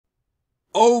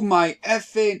Oh my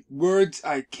effing words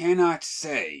I cannot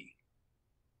say.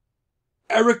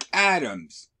 Eric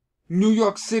Adams. New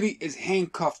York City is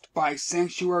handcuffed by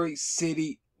sanctuary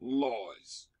city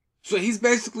laws. So he's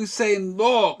basically saying,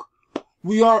 look,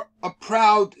 we are a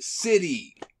proud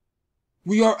city.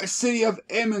 We are a city of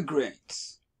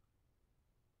immigrants.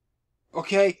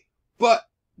 Okay? But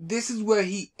this is where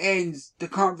he ends the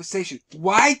conversation.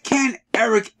 Why can't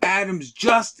Eric Adams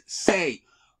just say,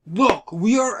 look,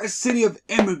 we are a city of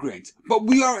immigrants, but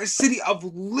we are a city of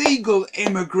legal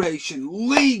immigration.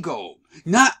 Legal,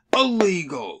 not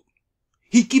illegal.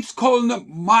 He keeps calling them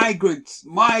migrants,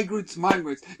 migrants,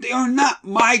 migrants. They are not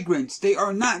migrants. They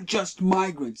are not just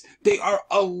migrants. They are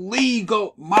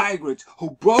illegal migrants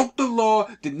who broke the law,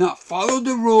 did not follow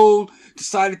the rule,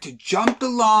 decided to jump the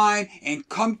line and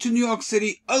come to New York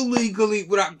City illegally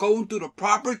without going through the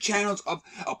proper channels of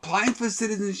applying for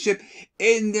citizenship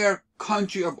in their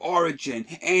country of origin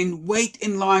and wait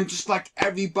in line just like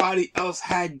everybody else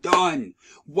had done.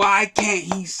 Why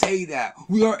can't he say that?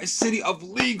 We are a city of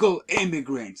legal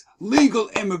immigrants, legal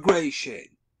immigration.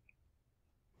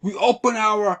 We open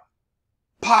our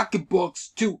pocketbooks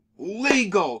to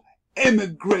legal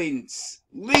immigrants,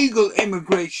 legal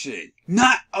immigration,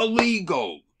 not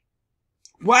illegal.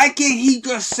 Why can't he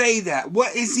just say that?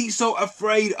 What is he so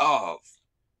afraid of?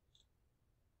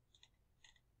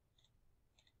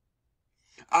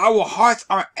 Our hearts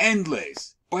are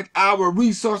endless, but our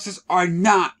resources are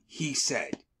not, he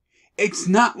said. It's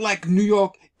not like New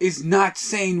York is not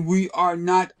saying we are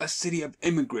not a city of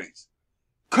immigrants.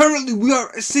 Currently, we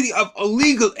are a city of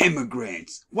illegal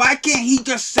immigrants. Why can't he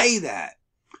just say that?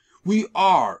 We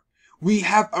are. We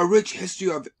have a rich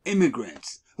history of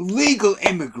immigrants. Legal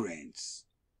immigrants.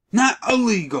 Not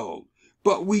illegal.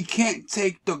 But we can't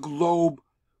take the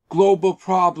global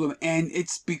problem and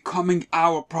it's becoming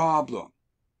our problem.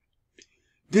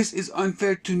 This is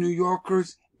unfair to New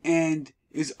Yorkers and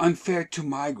is unfair to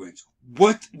migrants.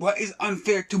 What is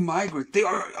unfair to migrants? They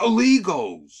are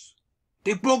illegals.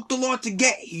 They broke the law to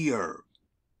get here.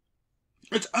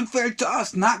 It's unfair to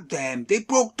us, not them. They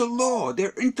broke the law.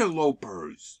 They're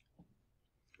interlopers.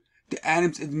 The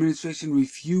Adams administration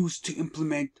refused to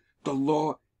implement the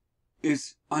law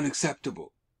is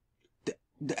unacceptable.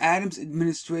 The Adams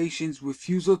administration's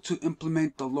refusal to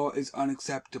implement the law is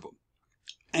unacceptable.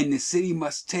 And the city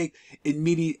must take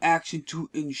immediate action to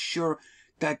ensure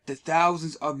that the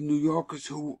thousands of New Yorkers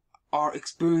who are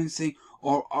experiencing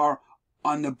or are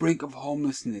on the brink of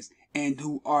homelessness and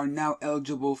who are now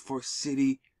eligible for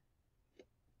city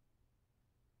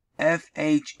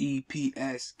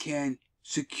FHEPS can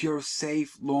secure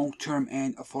safe, long-term,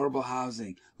 and affordable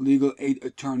housing, legal aid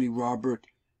attorney Robert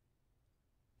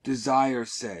Desire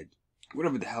said.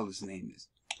 Whatever the hell his name is.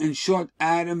 In short,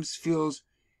 Adams feels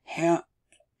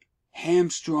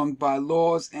hamstrung by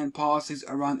laws and policies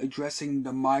around addressing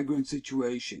the migrant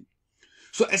situation.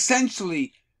 So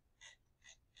essentially,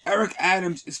 Eric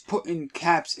Adams is putting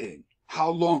caps in how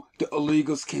long the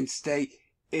illegals can stay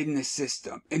in the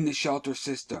system, in the shelter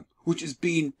system, which is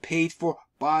being paid for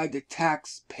by the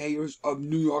taxpayers of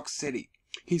New York City.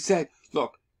 He said,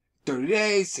 look, 30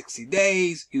 days, 60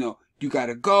 days, you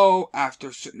gotta go after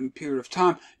a certain period of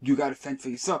time. You gotta fend for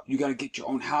yourself. You gotta get your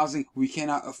own housing. We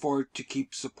cannot afford to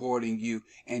keep supporting you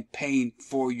and paying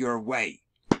for your way.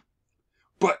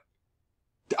 But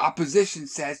the opposition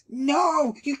says,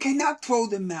 no, you cannot throw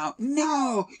them out.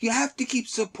 No, you have to keep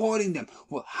supporting them.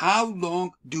 Well, how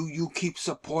long do you keep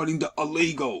supporting the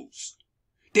illegals?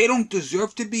 They don't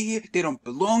deserve to be here. They don't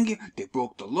belong here. They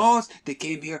broke the laws. They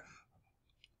came here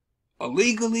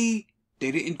illegally.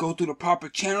 They didn't go through the proper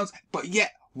channels, but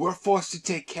yet we're forced to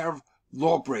take care of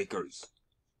lawbreakers.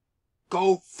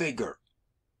 Go figure.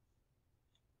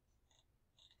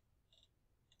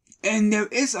 And there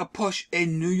is a push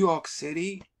in New York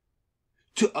City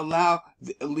to allow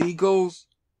the illegals,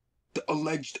 the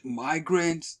alleged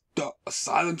migrants, the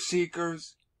asylum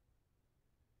seekers,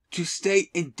 to stay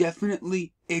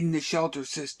indefinitely in the shelter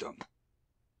system.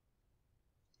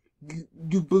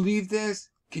 You believe this?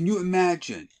 Can you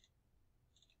imagine?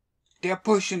 They're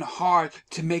pushing hard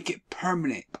to make it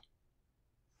permanent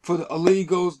for the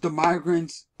illegals, the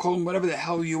migrants, call them whatever the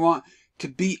hell you want, to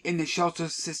be in the shelter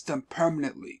system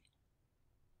permanently.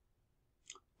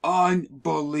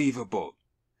 Unbelievable.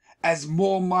 As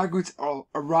more migrants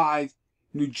arrive,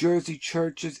 New Jersey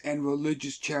churches and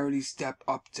religious charities step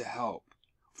up to help.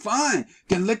 Fine,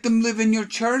 then let them live in your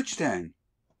church then.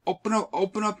 Open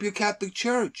up your Catholic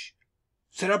church.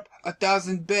 Set up a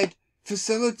 1,000-bed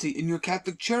facility in your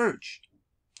Catholic church.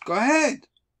 Go ahead.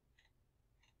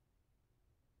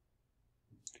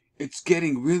 It's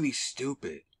getting really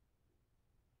stupid.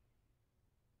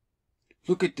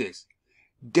 Look at this.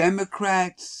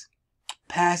 Democrats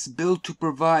pass bill to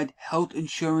provide health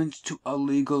insurance to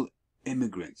illegal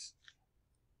immigrants.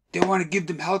 They want to give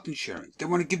them health insurance. They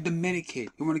want to give them Medicaid.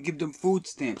 They want to give them food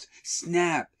stamps,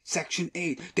 SNAP, Section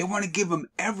 8. They want to give them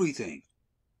everything.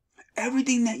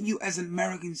 Everything that you as an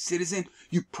American citizen,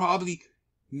 you probably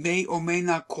may or may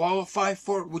not qualify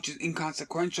for, which is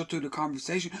inconsequential to the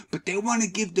conversation, but they want to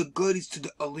give the goodies to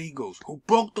the illegals who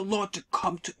broke the law to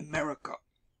come to America.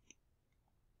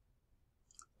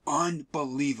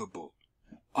 Unbelievable.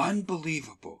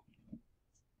 Unbelievable.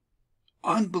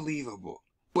 Unbelievable.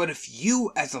 But if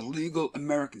you, as a legal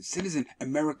American citizen,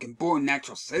 American-born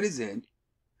natural citizen,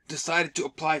 decided to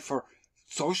apply for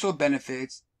social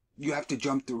benefits, you have to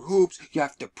jump through hoops. You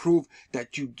have to prove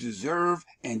that you deserve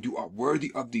and you are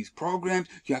worthy of these programs.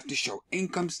 You have to show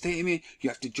income statement. You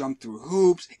have to jump through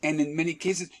hoops. And in many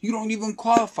cases, you don't even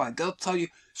qualify. They'll tell you,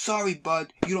 sorry,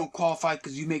 bud, you don't qualify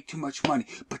because you make too much money.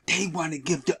 But they want to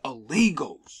give the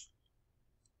illegals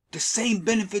the same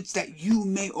benefits that you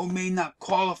may or may not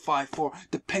qualify for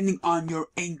depending on your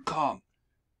income.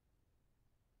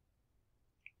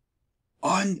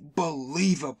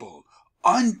 Unbelievable.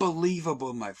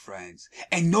 Unbelievable, my friends.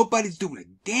 And nobody's doing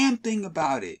a damn thing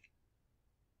about it.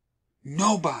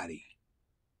 Nobody.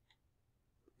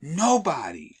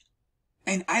 Nobody.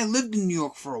 And I lived in New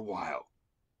York for a while.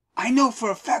 I know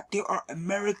for a fact there are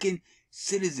American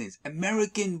citizens,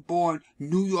 American-born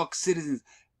New York citizens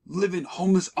living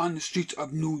homeless on the streets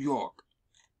of New York.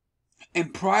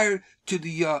 And prior to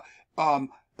the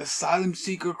asylum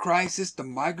seeker crisis, the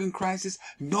migrant crisis,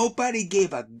 nobody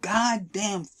gave a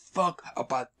goddamn fuck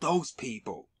about those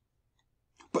people.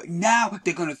 But now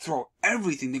they're going to throw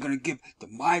everything. They're going to give the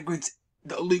migrants,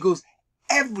 the illegals,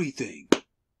 everything.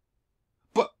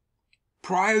 But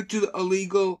prior to the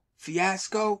illegal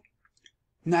fiasco,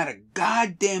 not a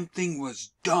goddamn thing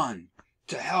was done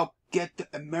to help get the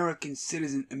American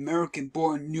citizen,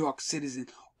 American-born New York citizen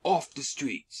off the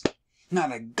streets.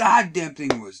 Not a goddamn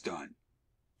thing was done.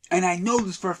 And I know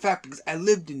this for a fact because I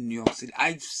lived in New York City.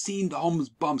 I've seen the homeless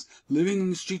bums living in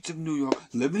the streets of New York,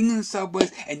 living in the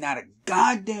subways, and not a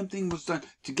goddamn thing was done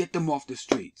to get them off the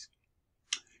streets.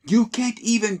 You can't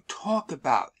even talk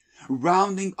about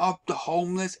rounding up the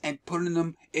homeless and putting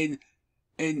them in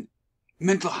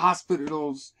mental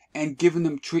hospitals and giving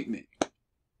them treatment.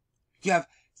 You have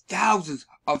thousands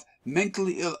of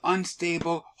mentally ill,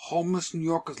 unstable, homeless New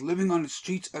Yorkers living on the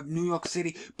streets of New York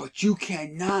City, but you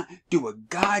cannot do a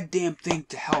goddamn thing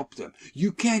to help them.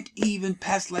 You can't even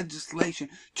pass legislation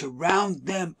to round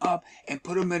them up and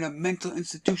put them in a mental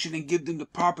institution and give them the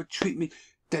proper treatment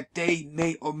that they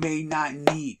may or may not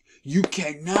need. You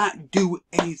cannot do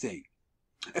anything.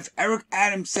 If Eric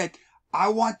Adams said, I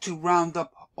want to round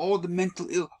up all the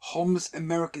mentally ill, homeless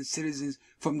American citizens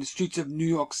from the streets of New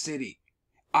York City,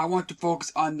 I want to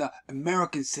focus on the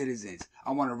American citizens.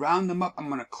 I want to round them up. I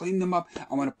want to clean them up.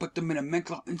 I want to put them in a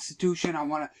mental institution. I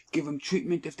want to give them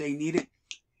treatment if they need it.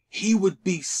 He would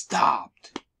be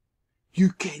stopped.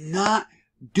 You cannot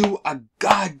do a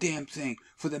goddamn thing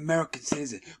for the American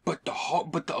citizen. But the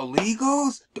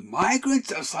illegals, the migrants,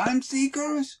 the asylum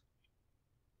seekers,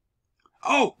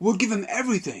 oh, we'll give them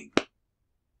everything.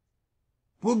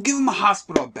 We'll give them a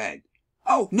hospital bed.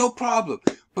 Oh, no problem.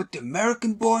 But the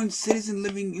American-born citizen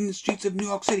living in the streets of New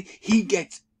York City, he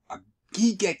gets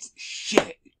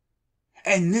shit.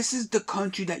 And this is the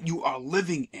country that you are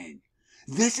living in.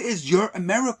 This is your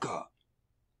America.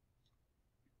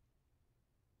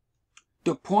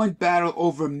 The point battle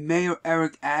over Mayor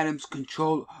Eric Adams'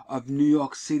 control of New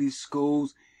York City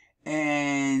schools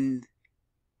and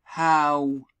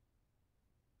how,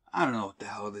 I don't know what the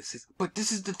hell this is, but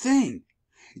this is the thing.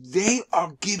 They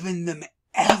are giving them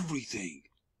everything.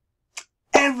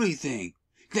 Everything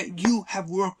that you have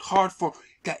worked hard for,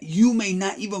 that you may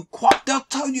not even qualify. They'll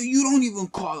tell you you don't even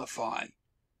qualify.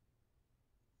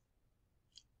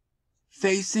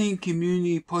 Facing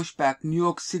community pushback, New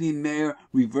York City mayor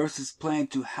reverses plan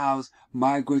to house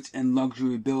migrants in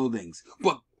luxury buildings.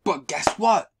 But guess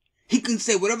what? He can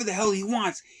say whatever the hell he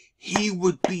wants. He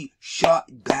would be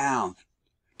shut down.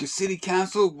 The city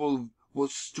council will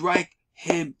strike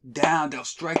him down. They'll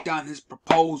strike down his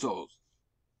proposals.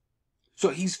 So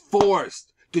he's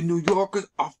forced. The New Yorkers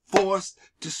are forced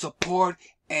to support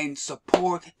the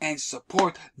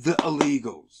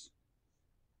illegals.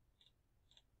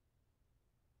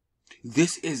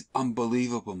 This is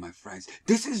unbelievable, my friends.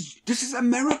 This is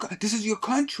America. This is your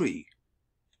country.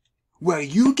 Where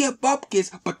you get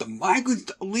bupkis, but the migrants,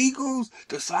 the illegals,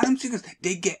 the asylum seekers,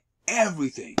 they get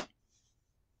everything.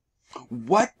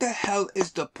 What the hell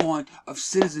is the point of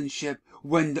citizenship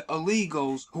when the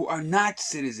illegals who are not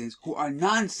citizens, who are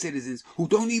non-citizens, who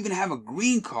don't even have a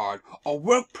green card or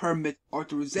work permit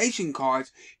authorization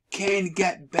cards can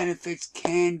get benefits,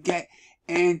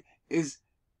 and is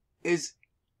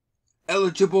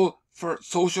eligible for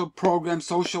social programs,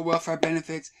 social welfare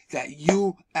benefits that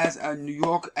you as a New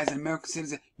York, as an American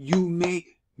citizen, you may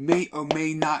or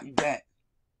may not get.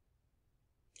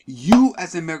 You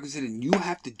as an American citizen, you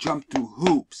have to jump through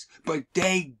hoops, but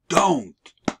they don't.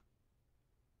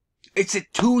 It's a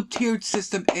two-tiered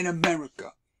system in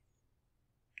America.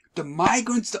 The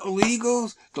migrants, the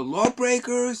illegals, the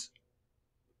lawbreakers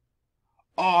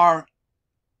are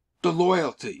the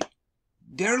loyalty.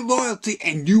 They're loyalty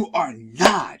and you are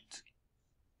not.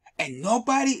 And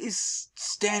nobody is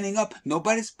standing up.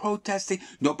 Nobody's protesting.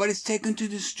 Nobody's taking to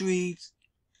the streets.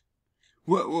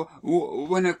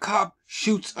 When a cop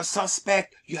shoots a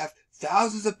suspect, you have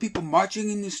thousands of people marching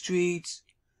in the streets.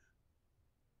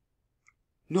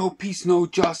 No peace, no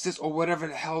justice, or whatever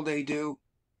the hell they do.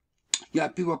 You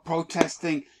have people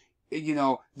protesting,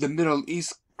 the Middle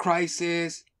East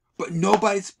crisis. But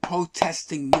nobody's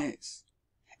protesting this.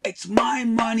 It's my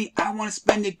money. I want to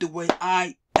spend it the way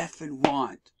I effing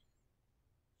want.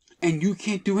 And you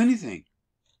can't do anything.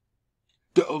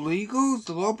 The illegals,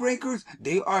 the lawbreakers,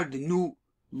 they are the new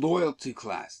loyalty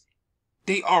class.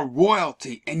 They are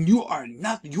royalty, and you are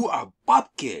nothing. You are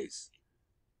bupkis.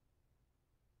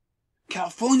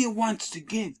 California wants to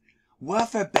give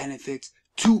welfare benefits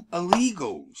to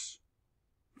illegals.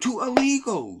 To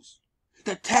illegals.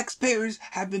 The taxpayers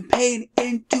have been paid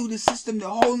into the system their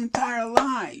whole entire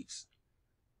lives.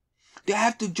 They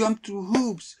have to jump through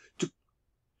hoops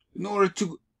in order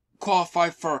to qualify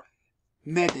for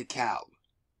Medi-Cal.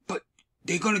 But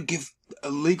they're going to give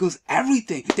illegals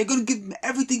everything. They're going to give them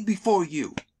everything before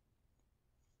you.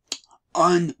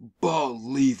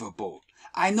 Unbelievable.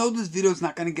 I know this video is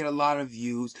not going to get a lot of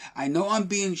views. I know I'm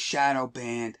being shadow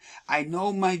banned. I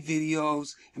know my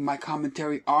videos and my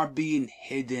commentary are being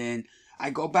hidden. I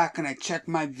go back and I check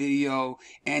my video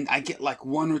and I get like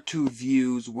one or two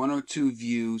views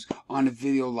on a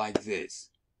video like this.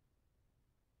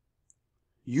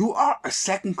 You are a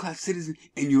second-class citizen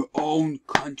in your own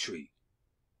country.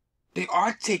 They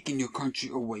are taking your country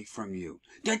away from you.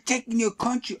 They're taking your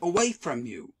country away from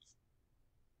you.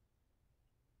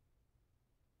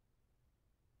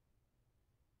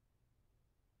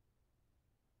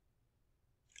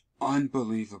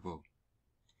 Unbelievable.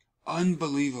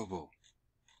 Unbelievable.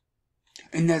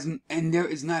 And there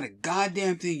is not a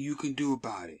goddamn thing you can do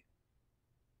about it.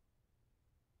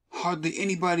 Hardly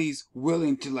anybody's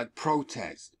willing to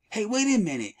protest. Hey, wait a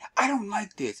minute. I don't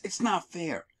like this. It's not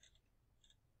fair.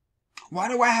 Why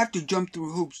do I have to jump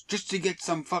through hoops just to get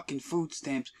some fucking food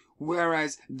stamps?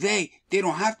 Whereas they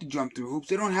don't have to jump through hoops.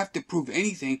 They don't have to prove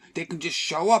anything. They can just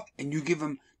show up and you give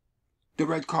them the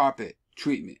red carpet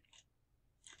treatment.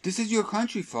 This is your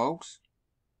country, folks.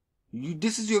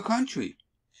 This is your country.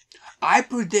 I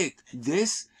predict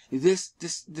this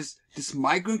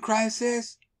migrant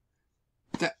crisis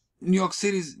that New York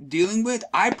City is dealing with.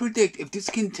 I predict if this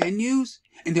continues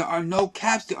and there are no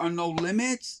caps, there are no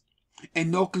limits,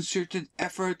 and no concerted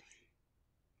effort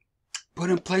put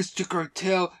in place to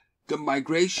curtail the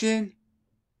migration,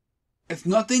 if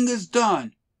nothing is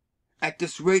done at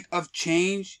this rate of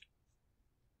change,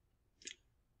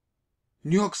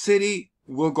 New York City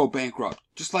will go bankrupt,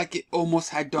 just like it almost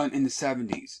had done in the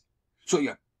 70s. So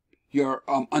your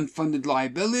unfunded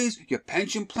liabilities, your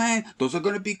pension plan, those are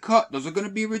going to be cut, those are going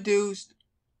to be reduced,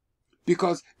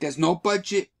 because there's no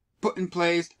budget put in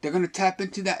place. They're going to tap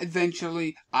into that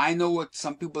eventually. I know what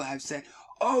some people have said.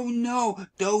 Oh no,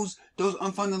 those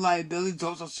unfunded liabilities,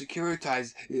 those are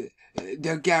securitized.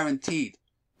 They're guaranteed.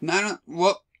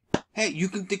 Well, hey, you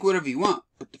can think whatever you want,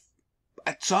 but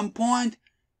at some point,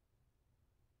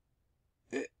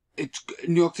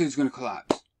 New York City is going to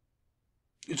collapse.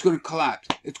 It's going to collapse.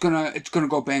 It's going to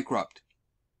go bankrupt.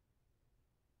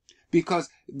 Because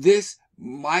this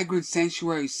migrant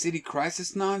sanctuary city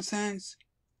crisis nonsense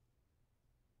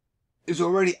is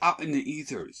already out in the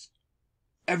ethers.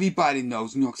 Everybody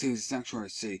knows New York City is a sanctuary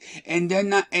city. And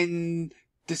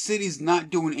the city's not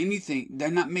doing anything.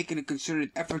 They're not making a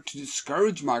concerted effort to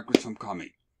discourage migrants from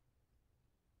coming.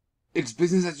 It's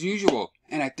business as usual.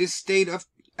 And at this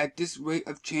rate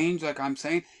of change, like I'm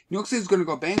saying, New York City is going to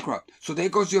go bankrupt. So there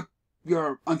goes your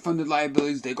unfunded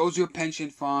liabilities. There goes your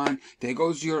pension fund. There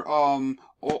goes your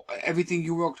everything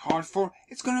you worked hard for.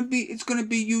 It's going to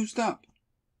be used up.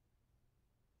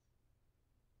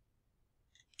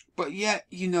 But yet,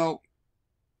 you're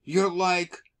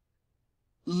like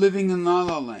living in La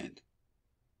La Land.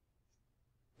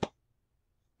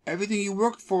 Everything you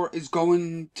worked for is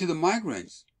going to the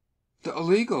migrants, the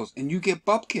illegals, and you get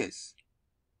bupkis.